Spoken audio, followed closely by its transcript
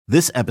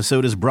This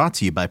episode is brought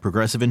to you by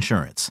Progressive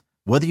Insurance.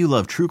 Whether you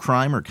love true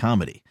crime or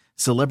comedy,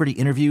 celebrity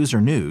interviews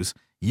or news,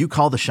 you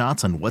call the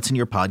shots on what's in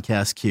your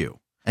podcast queue.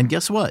 And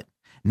guess what?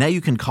 Now you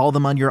can call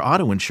them on your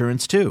auto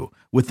insurance too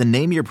with the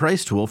Name Your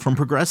Price tool from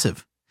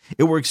Progressive.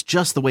 It works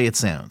just the way it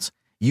sounds.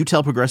 You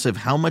tell Progressive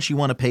how much you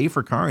want to pay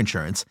for car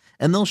insurance,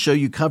 and they'll show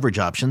you coverage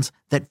options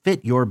that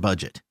fit your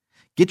budget.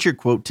 Get your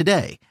quote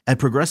today at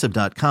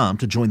Progressive.com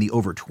to join the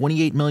over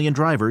 28 million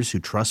drivers who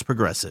trust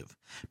Progressive.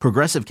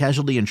 Progressive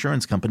Casualty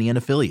Insurance Company and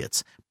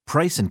Affiliates.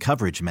 Price and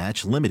coverage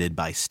match limited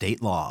by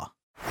state law.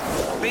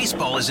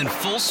 Baseball is in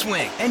full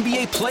swing.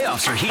 NBA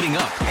playoffs are heating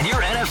up, and your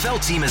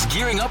NFL team is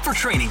gearing up for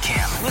training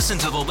camp. Listen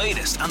to the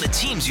latest on the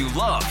teams you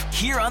love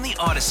here on the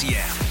Odyssey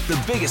app.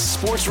 The biggest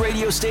sports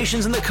radio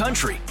stations in the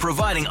country,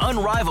 providing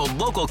unrivaled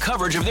local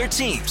coverage of their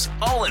teams,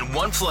 all in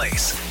one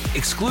place.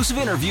 Exclusive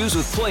interviews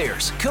with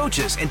players,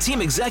 coaches, and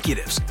team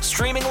executives,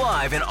 streaming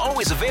live and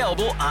always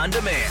available on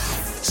demand.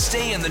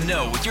 Stay in the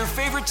know with your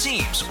favorite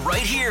teams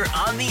right here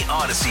on the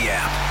Odyssey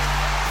app.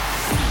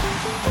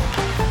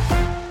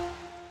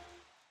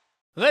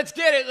 Let's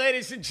get it,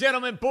 ladies and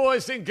gentlemen,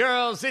 boys and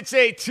girls. It's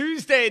a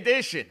Tuesday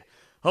edition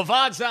of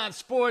Odds On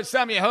Sports.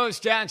 I'm your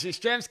host, John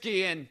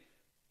Jastrzemski, and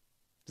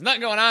there's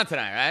nothing going on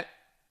tonight, right?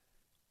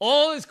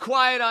 All is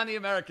quiet on the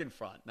American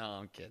front. No,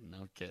 I'm kidding.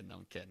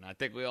 I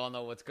think we all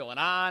know what's going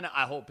on.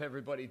 I hope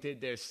everybody did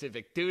their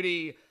civic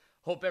duty.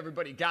 Hope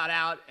everybody got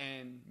out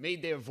and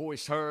made their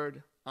voice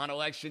heard on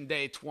Election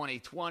Day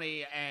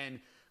 2020.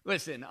 And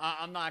listen,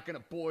 I'm not going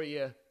to bore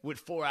you with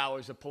 4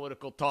 hours of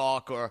political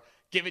talk or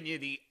giving you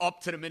the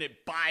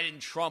up-to-the-minute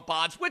Biden-Trump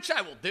odds, which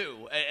I will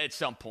do at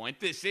some point.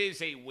 This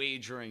is a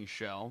wagering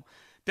show.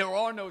 There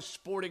are no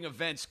sporting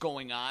events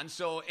going on.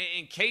 So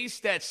in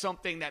case that's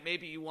something that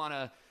maybe you want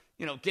to,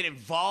 get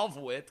involved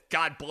with,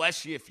 God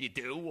bless you if you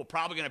do. We're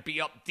probably going to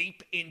be up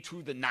deep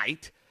into the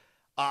night.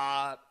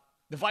 The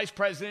vice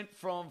president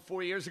from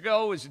 4 years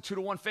ago is a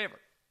 2-1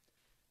 favorite.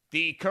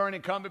 The current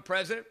incumbent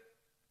president,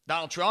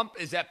 Donald Trump,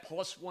 is at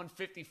plus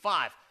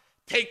 155.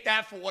 Take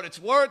that for what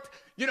it's worth.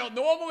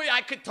 Normally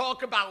I could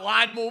talk about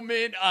line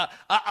movement,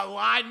 a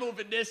line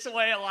moving this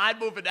way, a line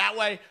moving that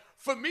way.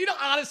 For me to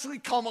honestly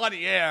come on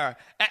the air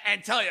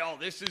and tell you,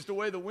 this is the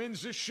way the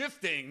winds are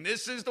shifting.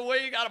 This is the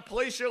way you got to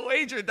place your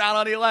wager down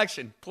on the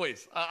election.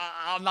 Please,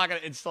 I'm not going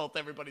to insult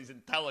everybody's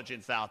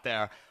intelligence out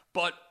there.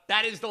 But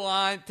that is the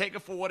line. Take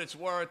it for what it's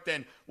worth.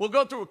 And we'll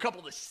go through a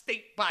couple of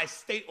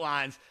state-by-state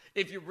lines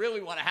if you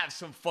really want to have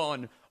some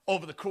fun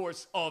over the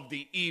course of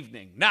the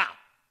evening. Now,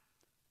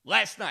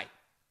 last night,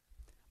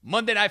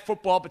 Monday Night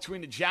Football between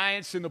the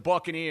Giants and the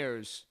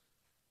Buccaneers.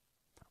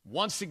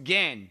 Once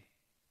again,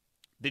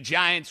 the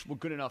Giants were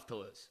good enough to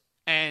lose.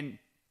 And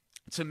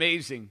it's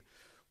amazing.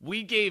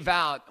 We gave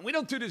out, and we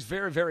don't do this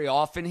very, very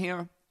often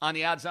here on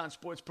the Odds On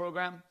Sports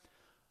program.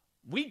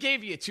 We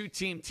gave you a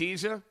two-team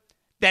teaser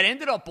that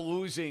ended up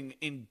losing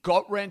in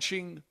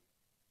gut-wrenching,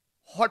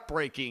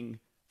 heartbreaking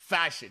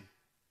fashion.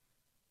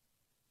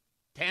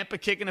 Tampa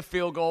kicking a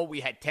field goal.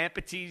 We had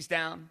Tampa teased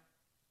down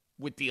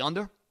with the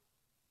under.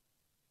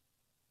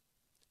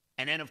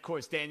 And then, of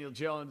course, Daniel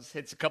Jones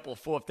hits a couple of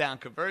fourth-down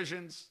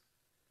conversions,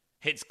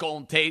 hits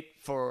Golden Tate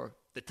for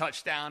the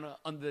touchdown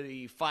under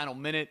the final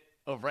minute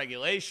of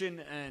regulation,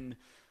 and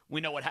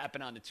we know what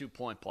happened on the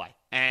two-point play.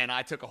 And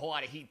I took a whole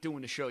lot of heat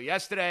doing the show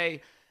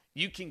yesterday.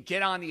 You can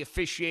get on the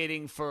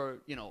officiating for,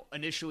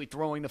 initially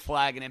throwing the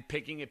flag and then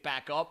picking it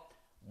back up.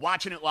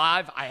 Watching it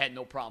live, I had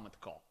no problem with the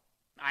call.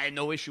 I had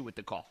no issue with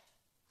the call.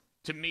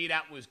 To me,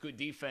 that was good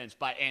defense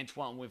by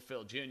Antoine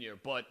Winfield Jr.,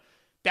 but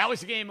that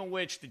was a game in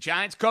which the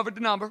Giants covered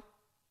the number.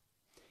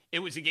 It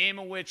was a game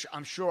in which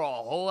I'm sure a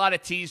whole lot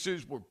of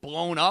teasers were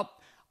blown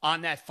up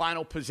on that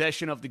final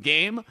possession of the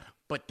game,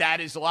 but that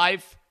is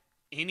life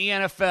in the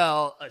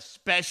NFL,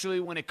 especially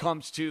when it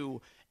comes to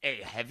a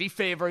heavy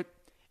favorite,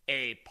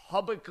 a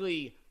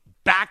publicly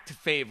backed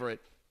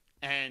favorite,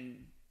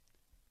 and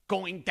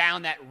going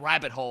down that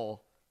rabbit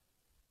hole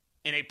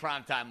in a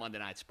primetime Monday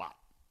night spot.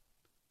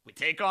 We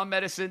take our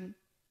medicine,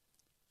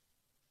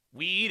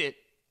 we eat it,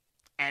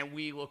 and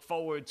we look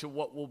forward to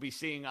what we'll be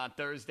seeing on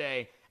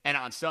Thursday and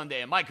on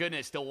Sunday. And my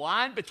goodness, the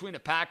line between the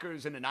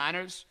Packers and the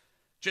Niners,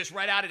 just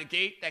right out of the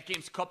gate, that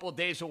game's a couple of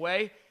days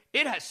away,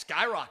 it has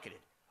skyrocketed.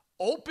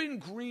 Open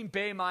Green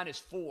Bay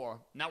 -4.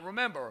 Now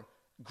remember,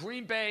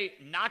 Green Bay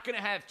not going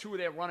to have two of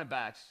their running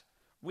backs.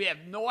 We have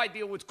no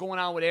idea what's going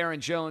on with Aaron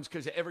Jones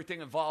because of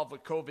everything involved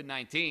with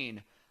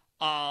COVID-19.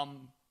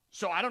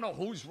 So I don't know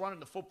who's running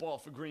the football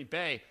for Green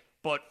Bay.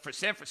 But for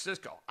San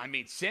Francisco,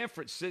 San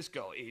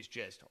Francisco is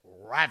just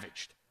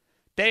ravaged.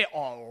 They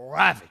are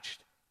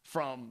ravaged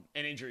from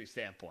an injury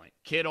standpoint.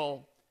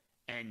 Kittle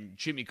and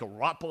Jimmy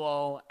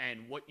Garoppolo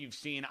and what you've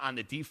seen on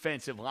the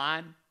defensive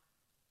line.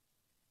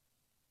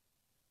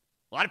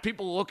 A lot of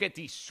people look at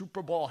the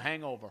Super Bowl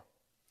hangover.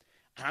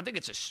 And I think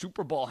it's a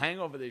Super Bowl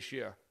hangover this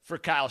year for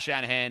Kyle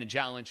Shanahan and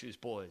John Lynch's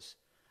boys.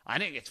 I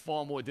think it's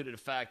far more due to the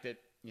fact that,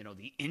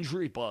 the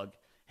injury bug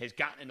has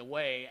gotten in the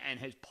way and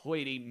has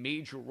played a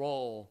major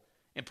role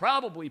in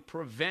probably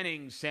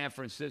preventing San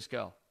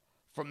Francisco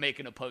from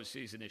making a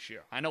postseason this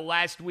year. I know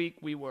last week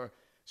we were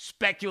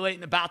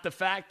speculating about the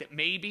fact that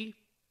maybe,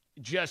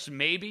 just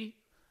maybe,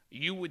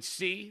 you would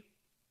see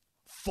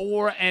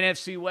 4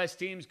 NFC West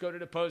teams go to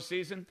the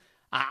postseason.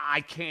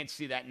 I can't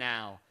see that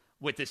now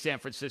with the San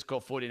Francisco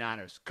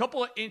 49ers.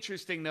 Couple of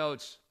interesting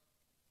notes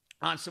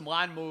on some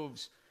line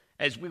moves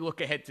as we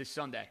look ahead to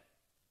Sunday.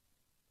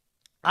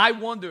 I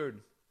wondered,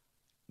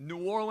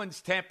 New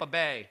Orleans, Tampa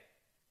Bay,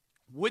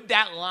 would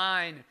that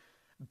line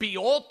be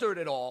altered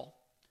at all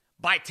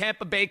by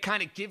Tampa Bay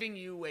kind of giving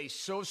you a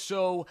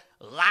so-so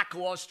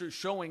lackluster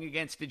showing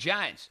against the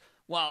Giants?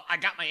 Well, I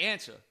got my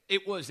answer.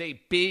 It was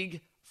a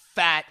big,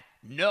 fat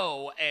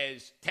no,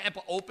 as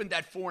Tampa opened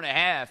at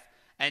 4.5,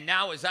 and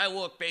now as I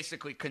look,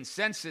 basically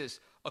consensus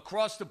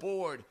across the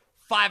board,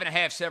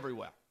 5.5s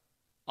everywhere.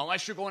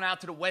 Unless you're going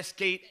out to the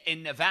Westgate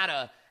in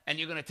Nevada and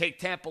you're going to take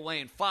Tampa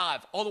laying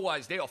 5.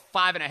 Otherwise, they are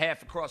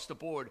 5.5 across the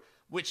board,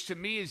 which to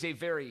me is a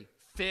very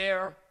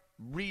fair,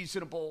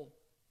 reasonable,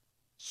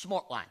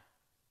 smart line.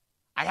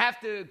 I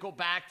have to go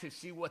back to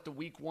see what the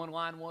week 1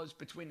 line was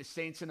between the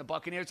Saints and the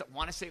Buccaneers. I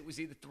want to say it was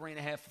either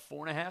 3.5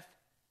 or 4.5.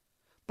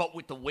 But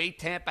with the way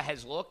Tampa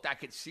has looked, I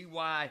could see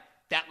why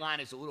that line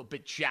is a little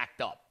bit jacked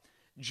up.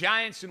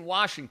 Giants in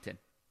Washington.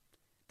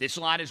 This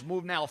line has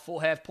moved now a full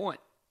half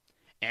point.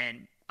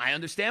 And I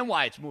understand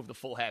why it's moved a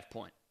full half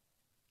point.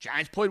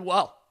 Giants played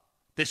well.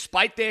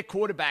 Despite their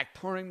quarterback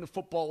turning the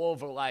football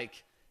over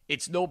like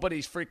it's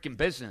nobody's freaking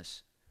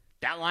business.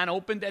 That line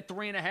opened at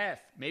 3.5.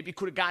 Maybe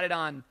could have got it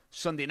on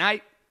Sunday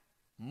night,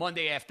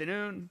 Monday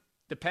afternoon,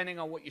 depending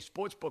on what your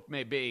sports book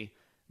may be.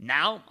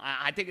 Now,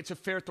 I think it's a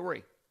fair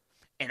 3.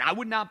 And I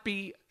would not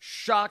be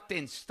shocked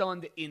and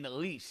stunned in the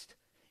least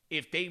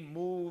if they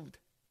moved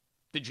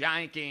the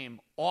Giant game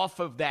off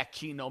of that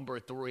key number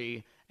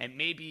 3 and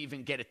maybe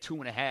even get a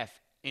 2.5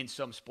 in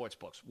some sports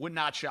books. Would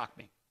not shock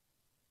me.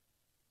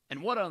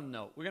 And what other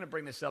note? We're going to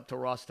bring this up to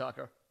Ross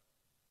Tucker.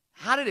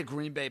 How did the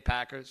Green Bay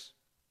Packers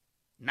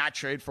not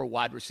trade for a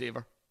wide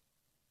receiver?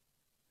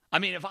 I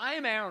mean, if I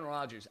am Aaron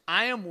Rodgers,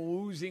 I am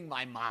losing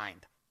my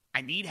mind.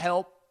 I need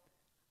help.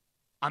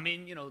 I'm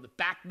in, the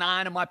back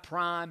 9 of my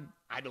prime.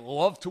 I'd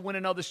love to win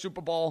another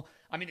Super Bowl.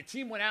 I mean, the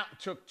team went out and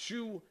took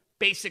 2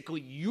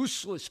 basically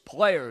useless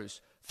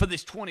players for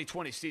this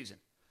 2020 season.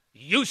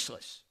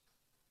 Useless.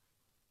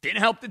 Didn't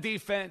help the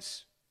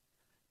defense.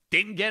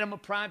 Didn't get them a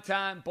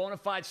primetime bona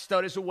fide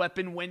stud as a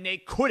weapon when they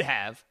could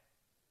have.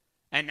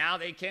 And now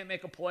they can't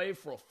make a play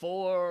for a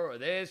Fuller or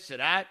this or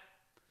that.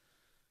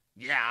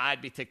 Yeah,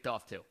 I'd be ticked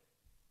off too.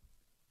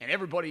 And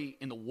everybody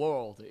in the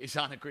world is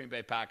on the Green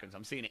Bay Packers.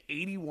 I'm seeing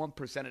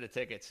 81% of the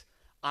tickets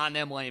on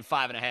them laying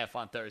 5.5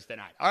 on Thursday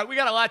night. All right, we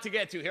got a lot to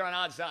get to here on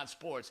Odds On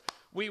Sports.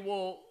 We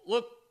will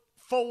look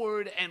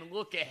forward and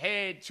look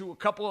ahead to a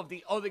couple of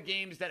the other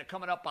games that are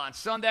coming up on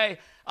Sunday.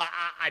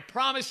 I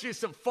promised you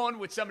some fun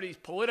with some of these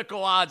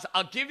political odds.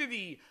 I'll give you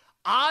the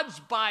odds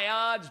by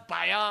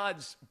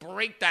odds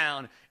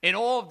breakdown in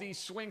all of these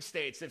swing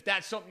states. If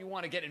that's something you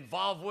want to get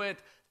involved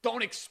with,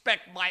 don't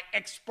expect my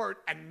expert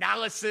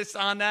analysis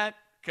on that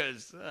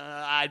because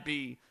I'd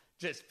be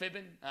just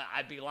fibbing.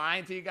 I'd be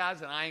lying to you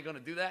guys, and I ain't going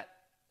to do that.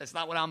 That's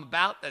not what I'm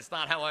about. That's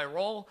not how I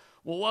roll.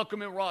 We'll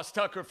welcome in Ross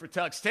Tucker for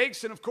Tuck's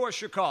Takes, and, of course,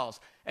 your calls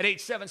at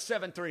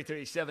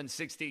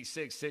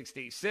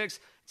 877-337-6666.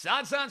 It's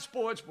Odds On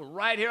Sports. We're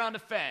right here on the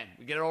Fan.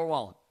 We get it all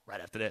rolling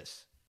right after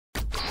this.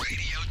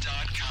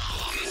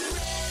 Radio.com.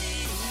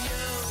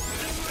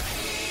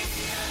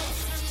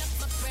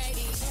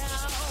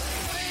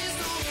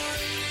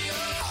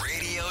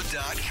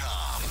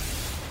 Radio.com.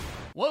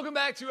 Welcome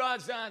back to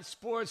Odds On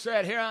Sports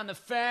right here on the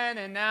Fan,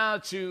 and now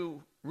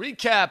to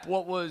recap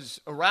what was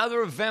a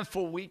rather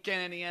eventful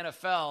weekend in the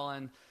NFL.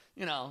 And,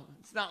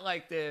 it's not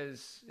like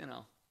there's,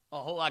 a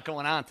whole lot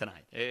going on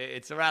tonight.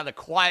 It's a rather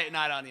quiet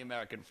night on the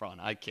American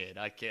front. I kid.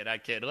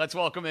 Let's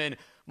welcome in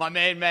my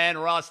main man,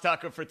 Ross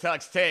Tucker for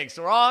Tuck's Takes.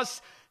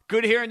 Ross,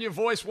 good hearing your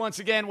voice once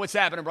again. What's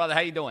happening, brother?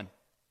 How you doing?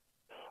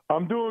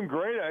 I'm doing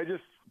great. I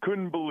just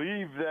couldn't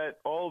believe that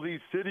all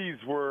these cities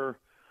were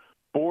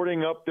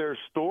boarding up their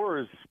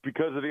stores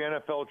because of the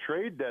NFL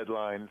trade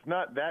deadline. It's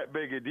not that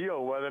big a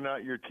deal whether or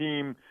not your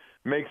team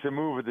makes a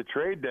move at the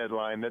trade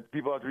deadline, that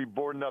people have to be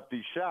boarding up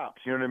these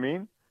shops. You know what I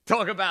mean?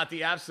 Talk about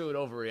the absolute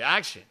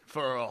overreaction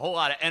for a whole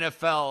lot of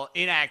NFL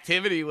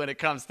inactivity when it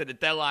comes to the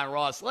deadline,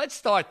 Ross. Let's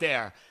start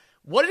there.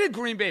 What are the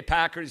Green Bay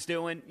Packers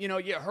doing?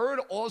 You heard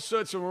all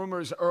sorts of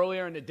rumors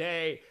earlier in the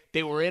day.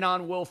 They were in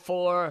on Will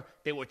Fuller.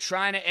 They were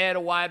trying to add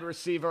a wide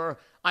receiver.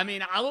 I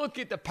mean, I look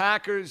at the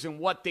Packers and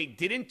what they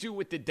didn't do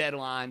with the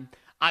deadline.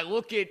 I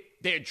look at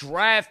their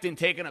draft and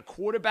taking a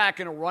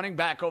quarterback and a running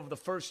back over the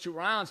first 2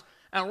 rounds.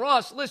 And,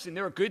 Ross, listen,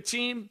 they're a good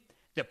team.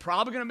 They're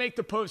probably going to make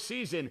the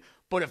postseason.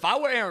 But if I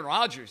were Aaron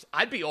Rodgers,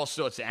 I'd be all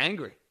sorts of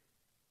angry.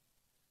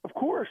 Of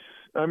course.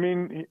 I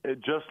mean,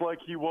 just like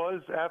he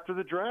was after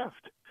the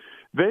draft.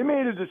 They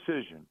made a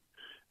decision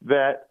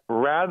that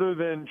rather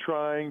than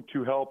trying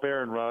to help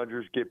Aaron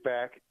Rodgers get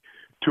back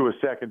to a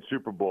second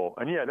Super Bowl,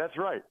 and yeah, that's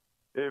right.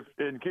 If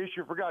in case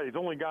you forgot, he's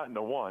only gotten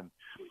to 1.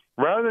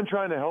 Rather than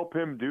trying to help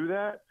him do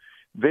that,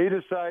 they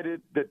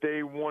decided that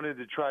they wanted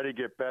to try to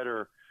get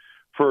better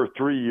for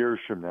 3 years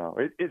from now.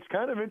 It's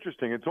kind of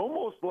interesting. It's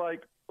almost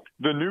like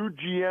the new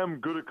GM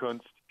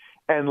Gutekunst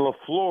and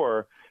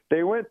LaFleur.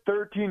 They went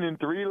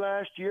 13-3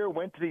 last year,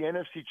 went to the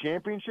NFC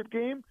Championship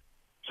game.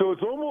 So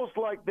it's almost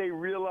like they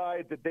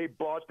realized that they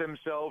bought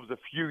themselves a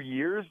few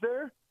years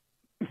there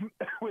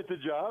with the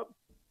job.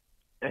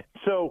 And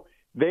so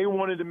they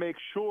wanted to make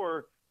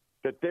sure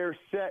that they're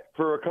set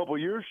for a couple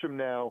years from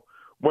now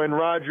when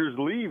Rodgers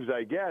leaves,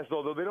 I guess,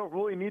 although they don't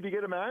really need to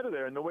get him out of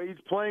there. And the way he's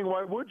playing,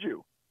 why would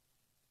you?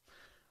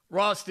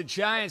 Ross, the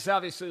Giants,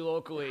 obviously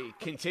locally,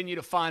 continue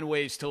to find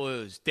ways to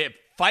lose. They're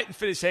fighting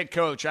for this head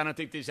coach. I don't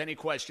think there's any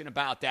question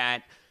about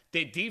that.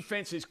 Their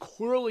defense is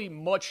clearly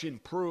much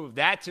improved.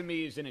 That, to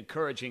me, is an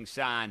encouraging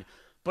sign.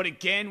 But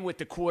again, with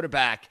the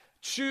quarterback,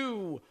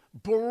 2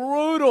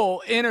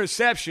 brutal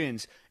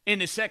interceptions in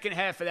the second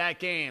half of that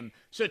game.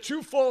 So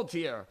twofold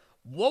here.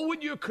 What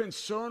would your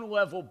concern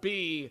level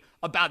be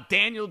about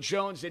Daniel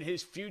Jones and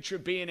his future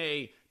being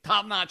a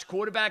top-notch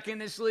quarterback in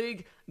this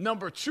league?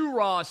 Number 2,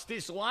 Ross,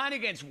 this line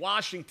against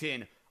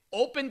Washington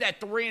opened at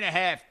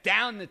 3.5,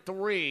 down to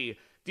 3.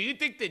 Do you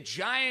think the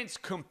Giants'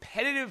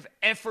 competitive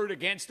effort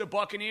against the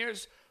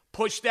Buccaneers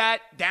pushed that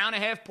down a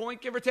half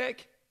point, give or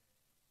take?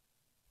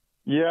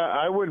 Yeah,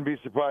 I wouldn't be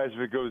surprised if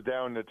it goes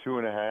down to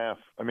 2.5.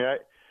 I mean,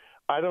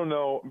 I don't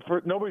know.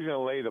 Nobody's going to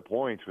lay the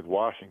points with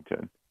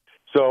Washington.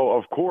 So,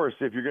 of course,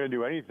 if you're going to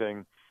do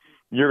anything,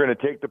 you're going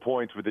to take the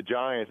points with the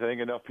Giants. I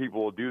think enough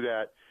people will do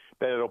that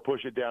it'll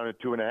push it down to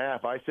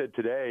 2.5. I said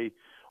today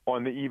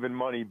on the Even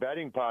Money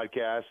Betting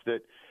podcast that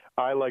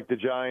I like the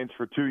Giants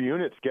for 2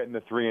 units getting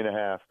to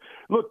 3.5.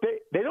 Look,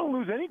 they don't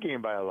lose any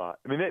game by a lot.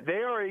 I mean, they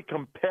are a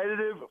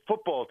competitive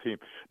football team.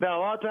 Now,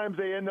 a lot of times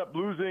they end up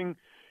losing,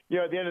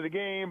 at the end of the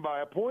game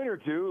by a point or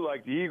two,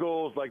 like the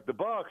Eagles, like the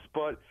Bucks,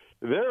 but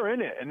they're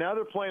in it. And now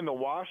they're playing the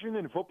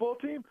Washington football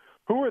team.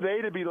 Who are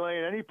they to be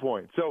laying any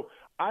points? So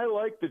I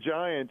like the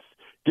Giants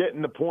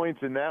getting the points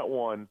in that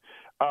one.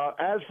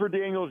 As for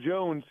Daniel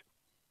Jones,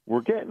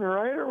 we're getting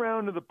right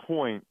around to the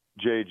point,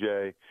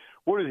 JJ.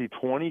 What is he,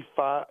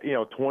 25,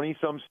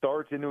 20-some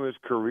starts into his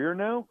career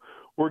now?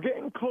 We're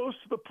getting close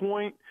to the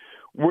point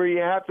where you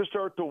have to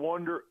start to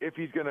wonder if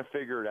he's going to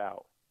figure it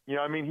out.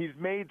 He's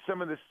made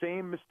some of the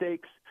same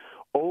mistakes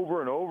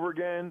over and over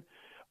again.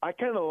 I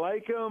kind of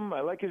like him.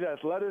 I like his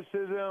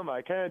athleticism.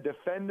 I kind of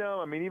defend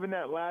him. Even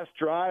that last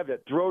drive,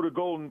 that throw to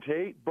Golden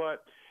Tate,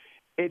 but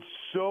it's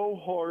so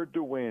hard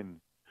to win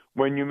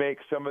when you make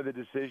some of the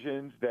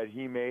decisions that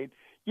he made.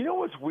 You know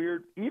what's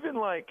weird? Even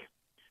I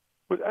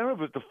don't know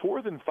if it's the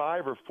 4th and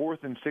 5 or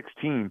 4th and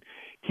 16.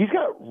 He's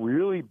got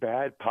really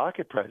bad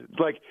pocket presence.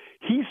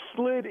 He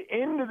slid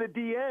into the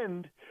D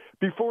end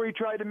before he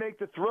tried to make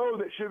the throw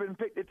that should have been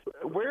picked.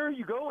 Where are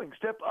you going?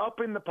 Step up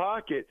in the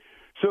pocket.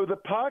 So the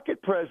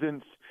pocket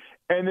presence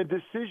and the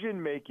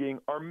decision making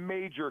are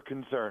major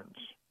concerns.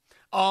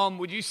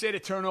 Would you say the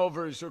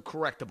turnovers are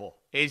correctable?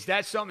 Is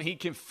that something he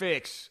can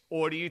fix,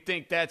 or do you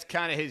think that's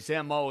kind of his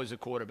MO as a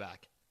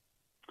quarterback?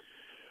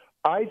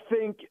 I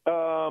think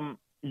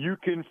you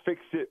can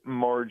fix it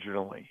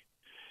marginally.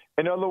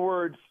 In other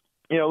words,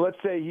 let's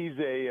say he's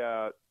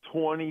a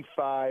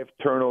 25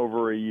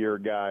 turnover a year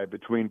guy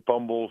between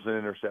fumbles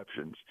and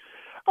interceptions.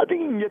 I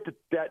think you can get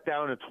that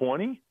down to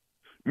 20,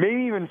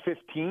 maybe even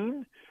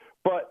 15.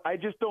 But I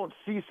just don't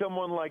see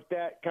someone like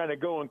that kind of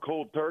going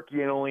cold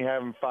turkey and only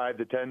having 5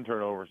 to 10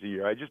 turnovers a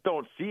year. I just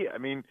don't see it.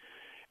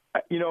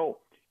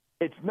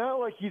 It's not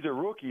like he's a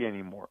rookie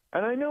anymore.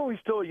 And I know he's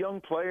still a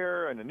young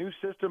player and a new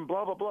system,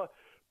 blah, blah, blah.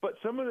 But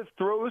some of the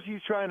throws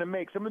he's trying to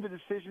make, some of the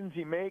decisions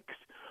he makes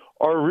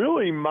are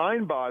really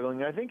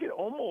mind-boggling. I think it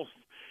almost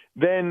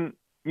then,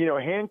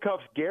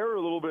 handcuffs Garrett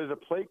a little bit as a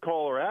play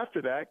caller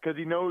after that because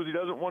he knows he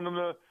doesn't want him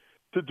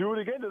to do it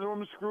again, doesn't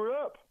want him to screw it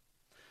up.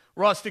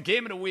 Ross, the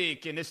game of the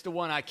week, and this is the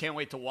one I can't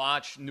wait to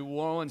watch, New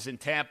Orleans and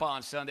Tampa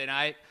on Sunday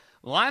night.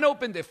 Line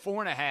opened at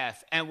 4.5,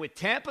 and with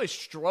Tampa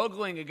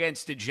struggling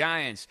against the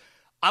Giants,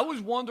 I was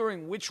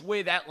wondering which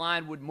way that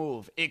line would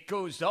move. It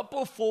goes up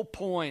a full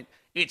point.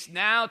 It's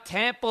now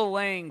Tampa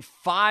laying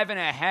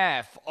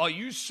 5.5. Are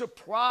you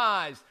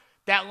surprised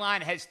that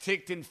line has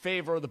ticked in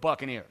favor of the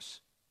Buccaneers?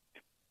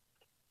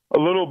 A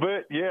little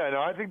bit, yeah.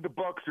 No, I think the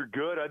Bucs are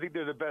good. I think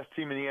they're the best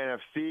team in the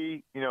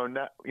NFC.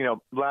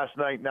 Last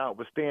night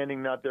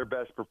notwithstanding, not their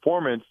best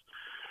performance.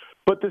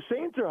 But the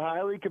Saints are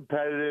highly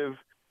competitive.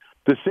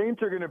 The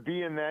Saints are going to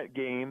be in that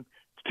game.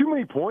 It's too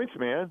many points,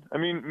 man.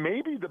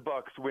 Maybe the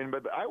Bucs win,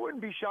 but I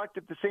wouldn't be shocked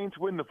if the Saints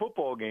win the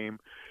football game.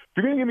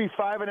 If you're going to give me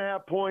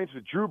 5.5 points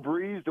with Drew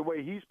Brees, the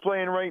way he's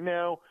playing right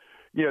now,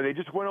 they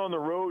just went on the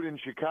road in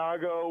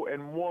Chicago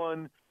and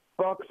won.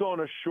 Bucs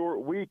on a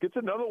short week. It's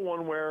another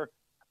one where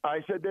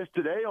I said this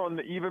today on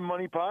the Even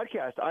Money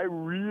podcast. I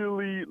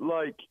really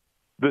like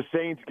the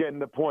Saints getting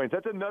the points.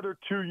 That's another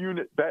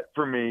 2-unit bet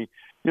for me.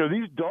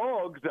 These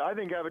dogs, I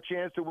think, have a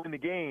chance to win the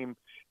game,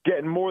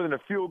 getting more than a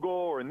field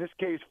goal, or in this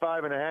case,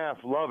 5.5.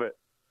 Love it.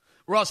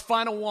 Ross,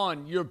 final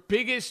one. Your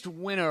biggest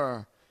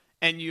winner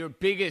and your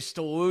biggest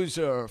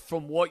loser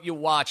from what you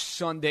watched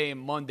Sunday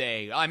and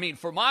Monday.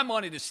 For my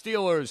money, the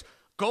Steelers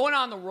going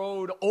on the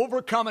road,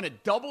 overcoming a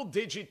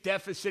double-digit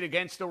deficit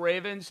against the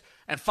Ravens,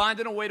 and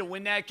finding a way to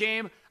win that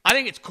game, I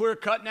think it's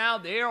clear-cut now.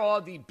 They are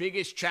the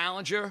biggest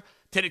challenger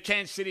to the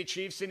Kansas City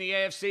Chiefs in the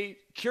AFC.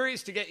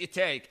 Curious to get your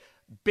take.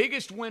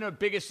 Biggest winner,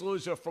 biggest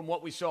loser from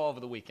what we saw over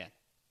the weekend?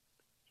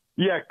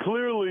 Yeah,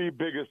 clearly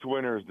biggest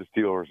winner is the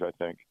Steelers, I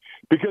think,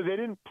 because they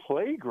didn't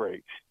play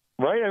great,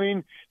 right? I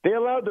mean, they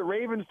allowed the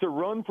Ravens to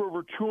run for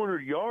over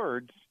 200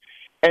 yards,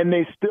 and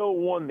they still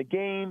won the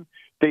game.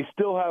 They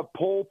still have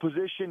pole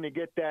position to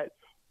get that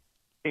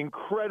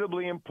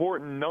incredibly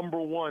important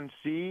number one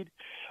seed.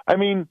 I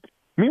mean,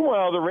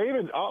 meanwhile, the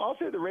Ravens, I'll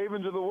say the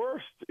Ravens are the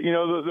worst,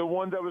 the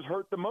ones that was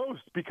hurt the most,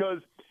 because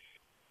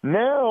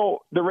now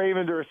the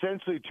Ravens are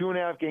essentially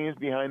 2.5 games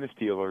behind the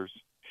Steelers.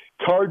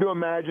 It's hard to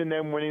imagine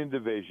them winning the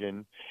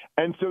division.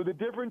 And so the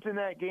difference in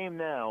that game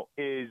now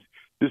is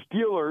the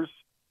Steelers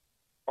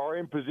are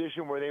in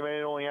position where they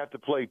may only have to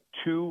play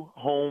 2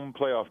 home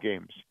playoff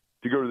games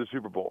to go to the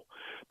Super Bowl.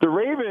 The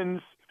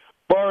Ravens,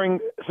 barring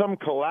some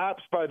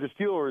collapse by the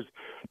Steelers,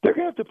 they're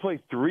going to have to play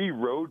 3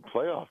 road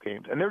playoff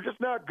games, and they're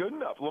just not good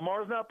enough.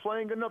 Lamar's not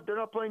playing good enough. They're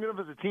not playing good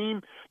enough as a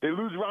team. They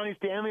lose Ronnie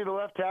Stanley, the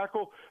left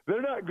tackle.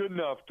 They're not good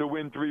enough to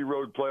win 3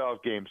 road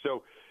playoff games.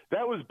 So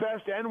that was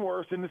best and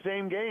worst in the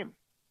same game.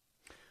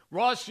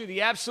 Ross, you're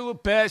the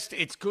absolute best.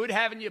 It's good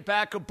having you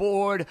back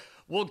aboard.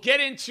 We'll get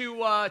into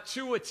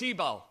Tua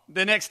Tebow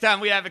the next time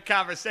we have a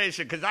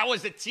conversation, because that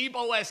was a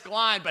Tebow-esque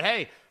line. But,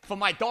 hey, for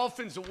my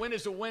Dolphins, a win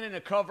is a win and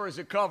a cover is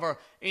a cover.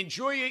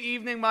 Enjoy your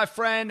evening, my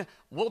friend.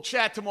 We'll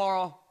chat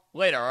tomorrow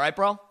later. All right,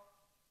 bro?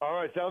 All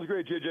right. Sounds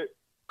great, JJ.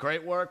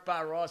 Great work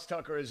by Ross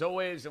Tucker, as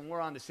always, and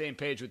we're on the same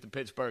page with the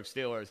Pittsburgh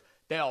Steelers.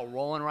 They are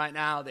rolling right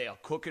now. They are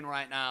cooking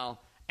right now.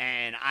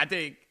 And I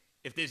think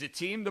if there's a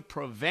team to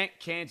prevent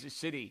Kansas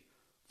City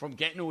from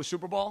getting to a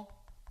Super Bowl,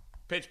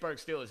 Pittsburgh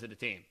Steelers are the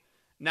team.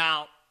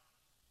 Now,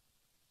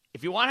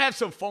 if you want to have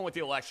some fun with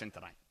the election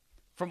tonight,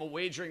 from a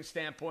wagering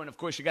standpoint, of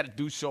course, you got to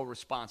do so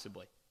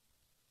responsibly.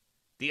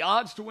 The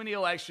odds to win the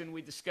election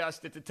we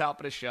discussed at the top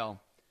of the show.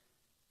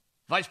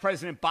 Vice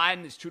President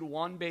Biden is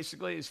 2-1,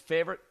 basically, his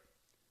favorite.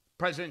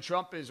 President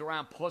Trump is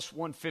around plus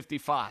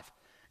 155.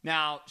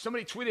 Now,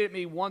 somebody tweeted at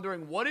me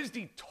wondering, what is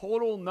the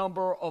total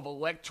number of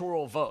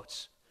electoral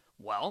votes?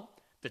 Well,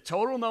 the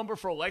total number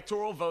for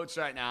electoral votes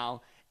right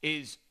now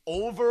is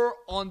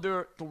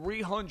under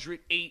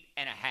 308.5.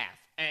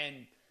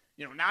 And,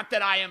 not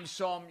that I am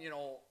some,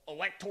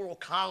 electoral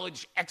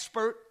college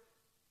expert.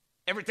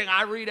 Everything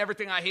I read,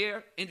 everything I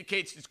hear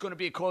indicates it's going to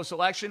be a close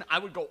election. I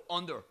would go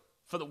under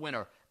for the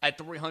winner at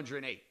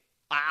 308.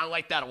 I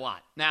like that a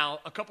lot. Now,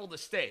 a couple of the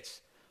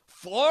states.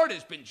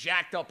 Florida's been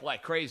jacked up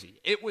like crazy.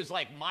 It was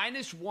like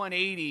minus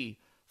 180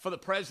 for the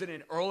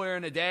president earlier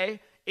in the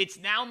day. It's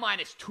now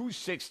minus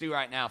 260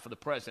 right now for the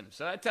president.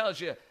 So that tells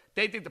you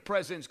they think the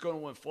president's going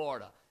to win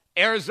Florida.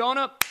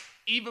 Arizona,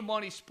 even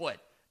money split.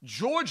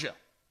 Georgia,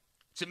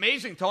 it's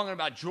amazing talking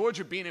about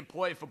Georgia being in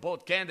play for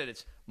both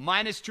candidates.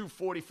 Minus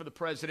 240 for the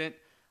president.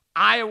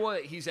 Iowa,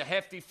 he's a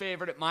hefty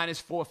favorite at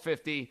minus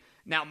 450.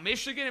 Now,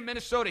 Michigan and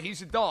Minnesota,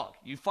 he's a dog.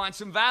 You find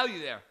some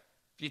value there.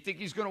 If you think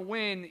he's going to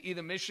win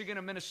either Michigan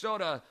or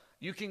Minnesota,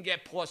 you can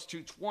get plus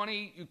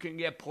 220. You can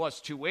get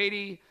plus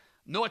 280.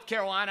 North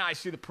Carolina, I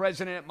see the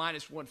president at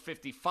minus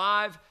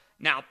 155.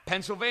 Now,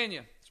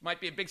 Pennsylvania, this might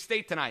be a big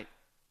state tonight.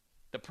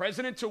 The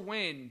president to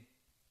win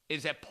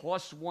is at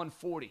plus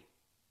 140.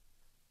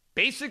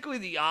 Basically,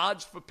 the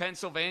odds for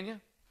Pennsylvania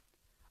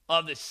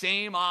are the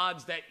same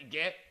odds that you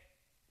get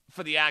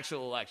for the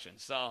actual election.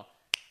 So,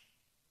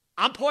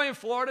 I'm playing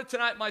Florida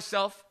tonight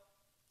myself.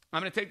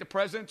 I'm going to take the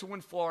president to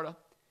win Florida.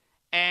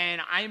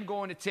 And I am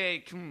going to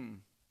take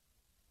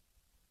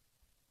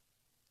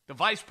the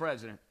vice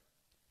president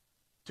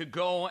to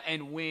go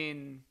and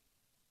win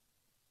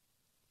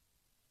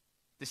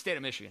the state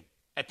of Michigan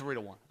at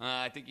 3-1.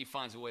 I think he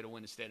finds a way to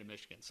win the state of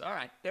Michigan. So, all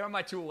right, there are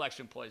my 2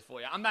 election plays for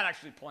you. I'm not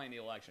actually playing the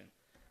election.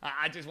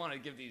 I just wanted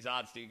to give these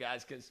odds to you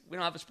guys because we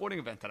don't have a sporting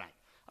event tonight.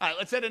 All right,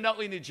 let's head to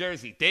Nutley, New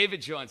Jersey.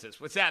 David joins us.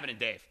 What's happening,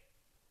 Dave?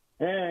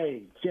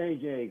 Hey,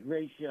 JJ,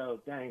 great show.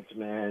 Thanks,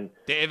 man.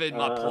 David,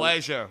 my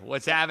pleasure.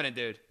 What's happening,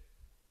 dude?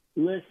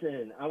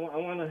 Listen, I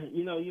want to,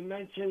 you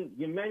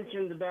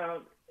mentioned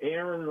about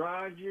Aaron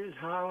Rodgers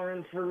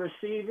hollering for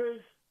receivers.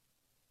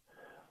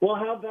 Well,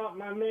 how about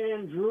my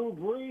man Drew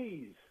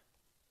Brees?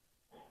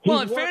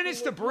 Well, in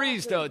fairness to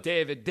Brees, though,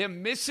 David, they're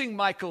missing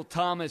Michael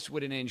Thomas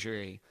with an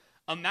injury.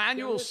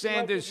 Emmanuel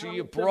Sanders, who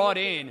you brought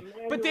in.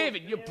 But,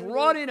 David, you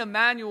brought in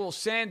Emmanuel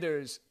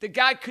Sanders. The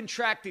guy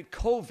contracted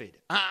COVID.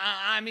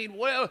 I mean,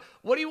 what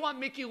do you want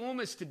Mickey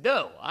Loomis to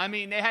do? I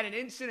mean, they had an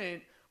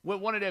incident where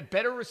one of their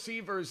better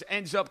receivers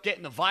ends up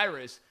getting the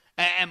virus,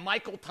 and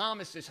Michael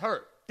Thomas is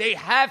hurt. They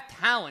have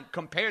talent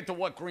compared to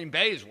what Green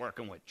Bay is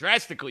working with.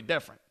 Drastically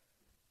different.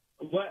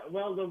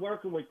 Well, they're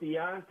working with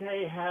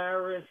Deontay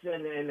Harris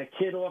and the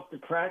kid off the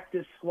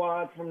practice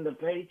squad from the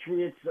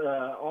Patriots,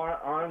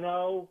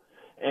 Arno,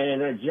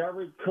 and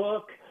Jared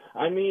Cook.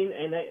 I mean,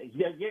 and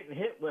they're getting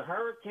hit with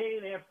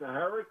hurricane after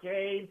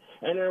hurricane,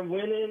 and they're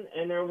winning,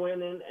 and they're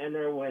winning, and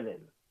they're winning.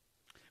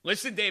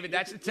 Listen, David,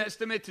 that's a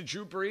testament to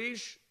Drew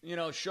Brees,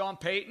 Sean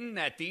Payton,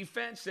 that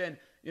defense, and,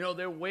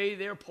 their way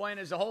they're playing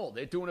as a whole.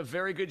 They're doing a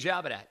very good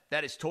job of that.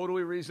 That is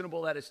totally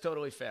reasonable. That is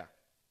totally fair.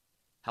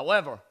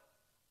 However,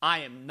 I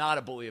am not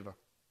a believer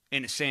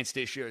in the Saints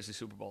this year as a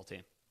Super Bowl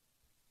team.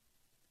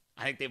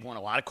 I think they've won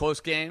a lot of close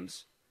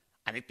games.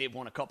 I think they've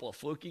won a couple of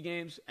fluky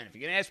games. And if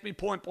you're going to ask me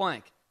point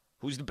blank,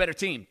 who's the better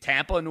team,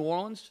 Tampa or New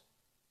Orleans?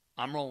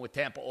 I'm rolling with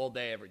Tampa all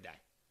day, every day.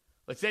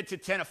 Let's head to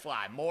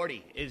Tenafly.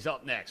 Morty is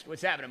up next.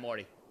 What's happening,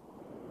 Morty?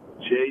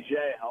 JJ,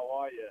 how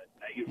are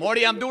you?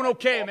 Morty, I'm doing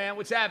okay, man.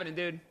 What's happening,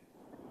 dude?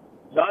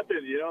 Nothing.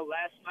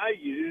 Last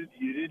night you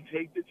didn't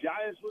take the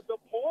Giants with the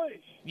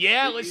points.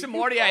 Yeah, listen,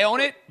 Morty, I own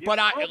it. But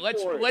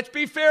let's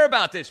be fair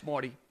about this,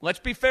 Morty. Let's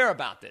be fair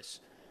about this.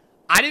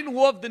 I didn't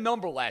love the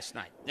number last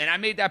night, and I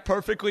made that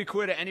perfectly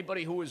clear to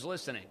anybody who was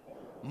listening.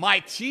 My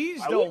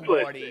tease, though,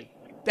 Morty,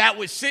 that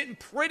was sitting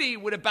pretty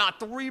with about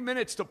 3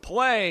 minutes to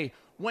play,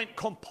 went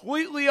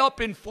completely up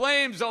in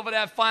flames over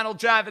that final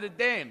drive of the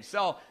game.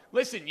 So,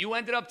 listen, you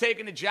ended up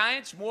taking the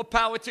Giants. More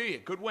power to you.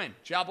 Good win.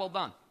 Job well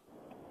done.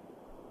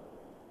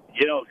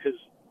 Because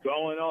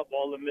growing up,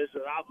 all the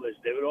Miserables,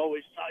 they would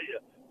always tell you,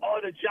 oh,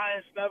 the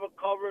Giants never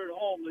cover at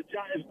home. The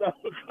Giants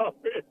never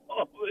cover at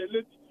home. And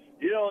it's,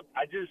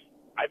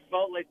 I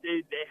felt like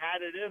they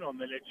had it in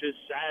them, and it's just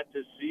sad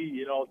to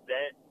see,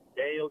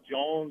 Daniel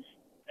Jones,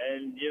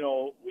 and,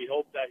 we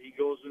hope that he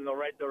goes in the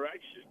right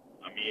direction.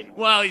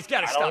 Well, he's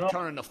got to stop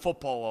turning the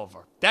football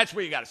over. That's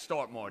where you got to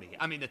start, Marty.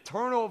 The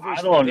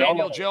turnovers for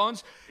Daniel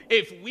Jones,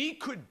 if we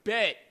could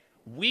bet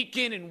week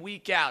in and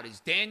week out,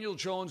 is Daniel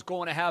Jones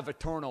going to have a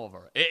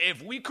turnover?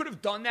 If we could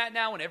have done that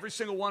now in every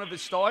single one of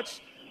his starts,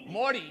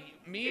 Marty,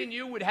 me and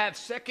you would have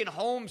second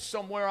homes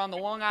somewhere on the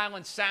Long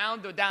Island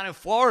Sound or down in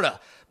Florida,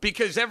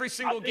 because every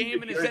single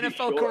game in his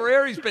NFL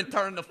career, he's been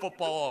turning the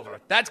football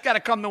over. That's got to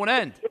come to an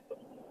end.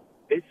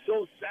 It's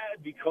so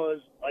sad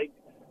because,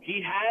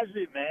 he has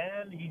it,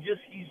 man. He's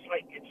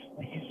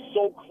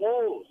so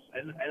close.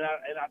 And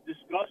I've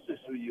discussed this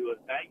with you, and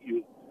thank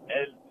you.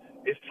 And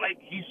it's like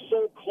he's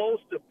so close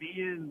to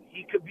being,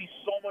 he could be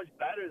so much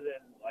better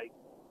than,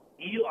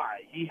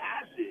 Eli. He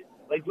has it.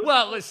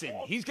 Listen,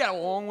 he's got a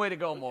long way to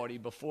go, Marty,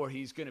 before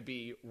he's going to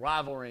be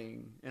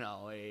rivaling,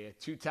 a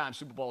two-time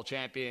Super Bowl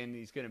champion.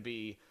 He's going to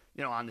be,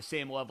 on the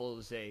same level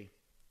as a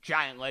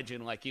giant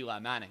legend like Eli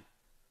Manning.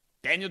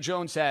 Daniel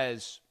Jones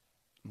has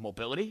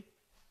mobility.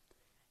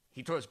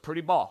 He throws a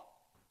pretty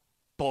ball.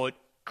 But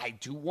I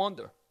do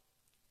wonder,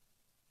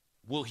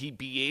 will he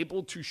be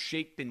able to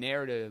shake the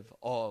narrative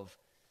of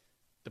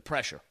the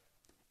pressure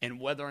and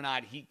whether or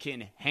not he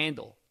can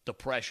handle the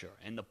pressure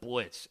and the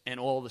blitz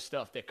and all the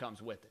stuff that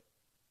comes with it?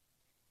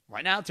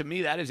 Right now, to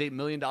me, that is $8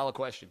 million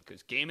question,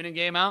 because game in and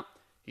game out,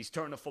 he's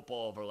turning the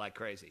football over like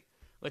crazy.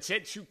 Let's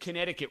head to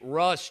Connecticut.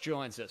 Russ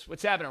joins us.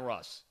 What's happening,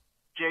 Russ?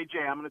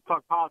 JJ, I'm going to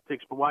talk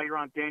politics, but while you're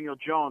on Daniel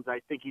Jones, I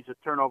think he's a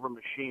turnover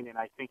machine, and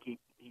I think he's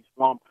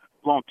blown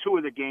two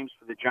of the games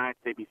for the Giants.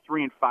 They'd be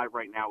 3-5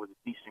 right now with a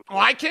decent. Oh,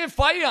 I can't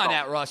fight you on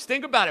that, Russ.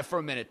 Think about it for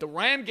a minute. The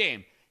Ram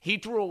game, he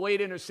threw a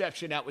late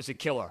interception that was a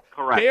killer.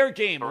 Correct. Bear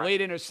game, Correct.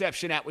 Late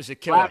interception that was a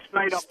killer.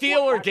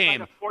 Steeler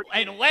game.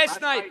 And last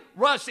night,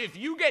 Russ, if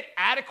you get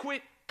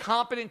adequate,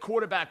 competent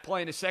quarterback play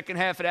in the second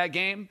half of that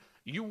game,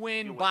 you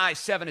win by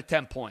 7 to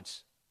 10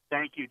 points.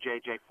 Thank you,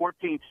 JJ.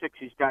 14-6,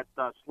 he's got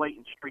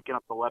Slayton streaking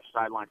up the left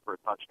sideline for a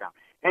touchdown.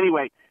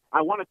 Anyway,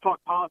 I want to talk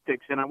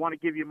politics, and I want to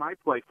give you my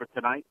play for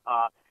tonight,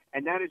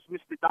 and that is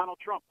Mr. Donald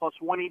Trump, plus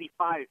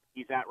 185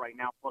 he's at right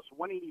now, plus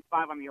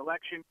 185 on the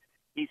election.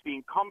 He's the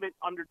incumbent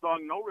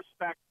underdog, no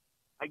respect.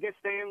 I guess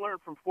they didn't learn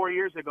from 4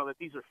 years ago that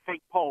these are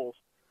fake polls.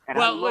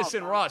 Well,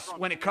 listen, Russ,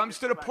 when it comes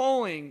to the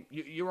polling,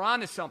 you're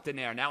on to something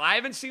there. Now, I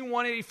haven't seen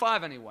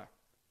 185 anywhere.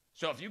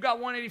 So if you got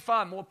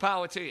 185, more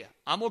power to you.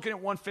 I'm looking at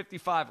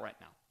 155 right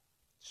now.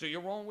 So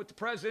you're rolling with the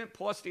president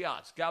plus the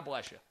odds. God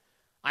bless you.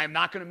 I am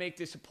not going to make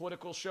this a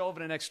political show over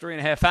the next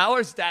 3.5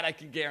 hours. That I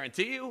can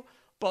guarantee you.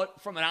 But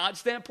from an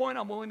odds standpoint,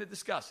 I'm willing to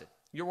discuss it.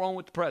 You're rolling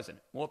with the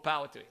president. More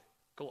power to you.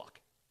 Good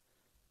luck.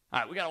 All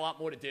right, we got a lot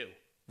more to do.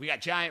 We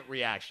got Giant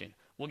reaction.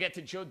 We'll get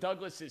to Joe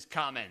Douglas's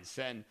comments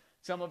and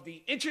some of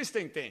the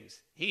interesting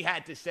things he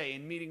had to say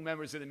in meeting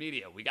members of the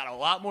media. We got a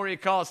lot more of your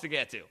calls to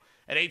get to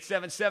at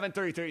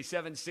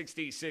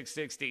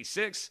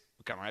 877-337-6666.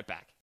 We'll come right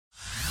back.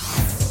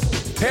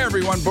 Hey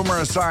everyone, Boomer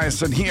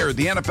Esiason here.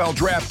 The NFL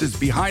Draft is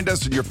behind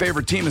us and your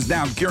favorite team is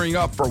now gearing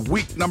up for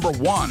week number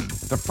 1.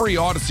 The free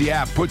Odyssey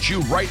app puts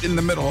you right in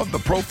the middle of the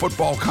pro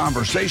football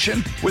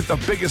conversation with the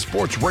biggest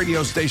sports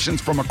radio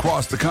stations from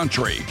across the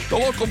country. The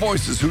local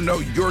voices who know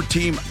your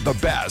team the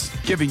best,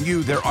 giving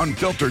you their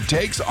unfiltered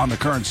takes on the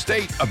current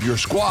state of your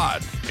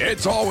squad.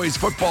 It's always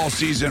football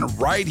season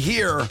right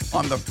here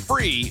on the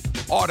free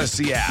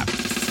Odyssey app.